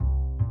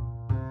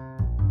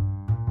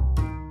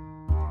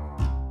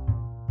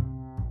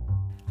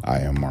I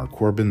am Mark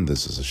Corbin.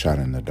 This is a Shot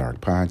in the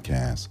Dark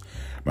podcast.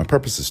 My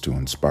purpose is to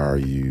inspire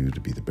you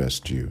to be the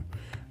best you.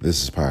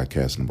 This is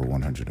podcast number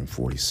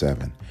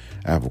 147.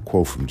 I have a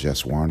quote from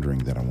Jess Wandering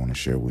that I want to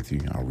share with you.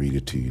 I'll read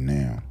it to you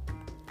now.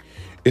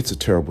 It's a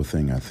terrible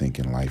thing, I think,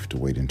 in life to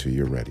wait until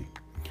you're ready.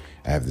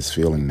 I have this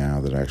feeling now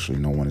that actually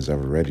no one is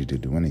ever ready to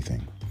do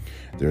anything.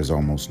 There is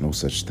almost no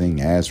such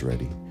thing as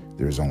ready.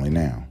 There is only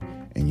now,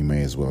 and you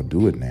may as well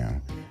do it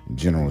now.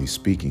 Generally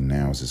speaking,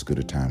 now is as good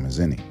a time as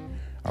any.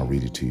 I'll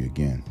read it to you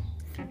again.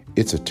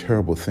 It's a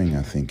terrible thing,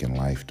 I think, in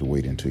life to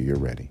wait until you're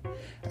ready.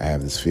 I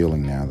have this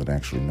feeling now that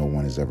actually no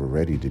one is ever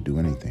ready to do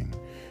anything.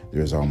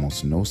 There is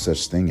almost no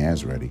such thing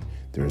as ready.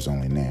 There is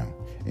only now,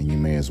 and you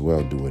may as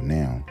well do it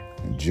now.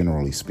 And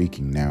generally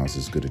speaking, now is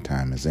as good a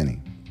time as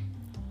any.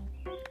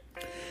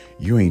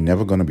 You ain't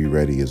never going to be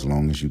ready as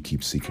long as you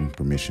keep seeking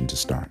permission to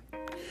start.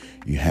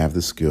 You have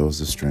the skills,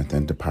 the strength,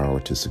 and the power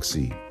to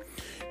succeed.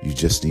 You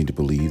just need to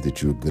believe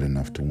that you're good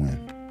enough to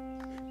win.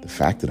 The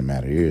fact of the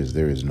matter is,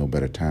 there is no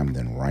better time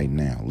than right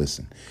now.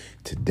 Listen,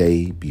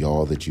 today be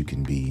all that you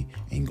can be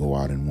and go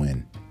out and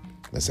win.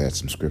 Let's add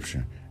some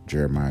scripture.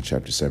 Jeremiah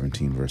chapter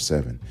 17, verse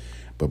 7.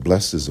 But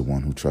blessed is the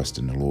one who trusts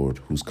in the Lord,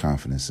 whose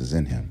confidence is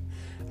in him.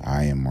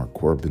 I am Mark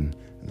Corbin.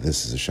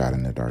 This is a Shot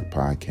in the Dark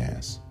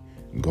podcast.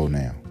 Go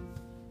now.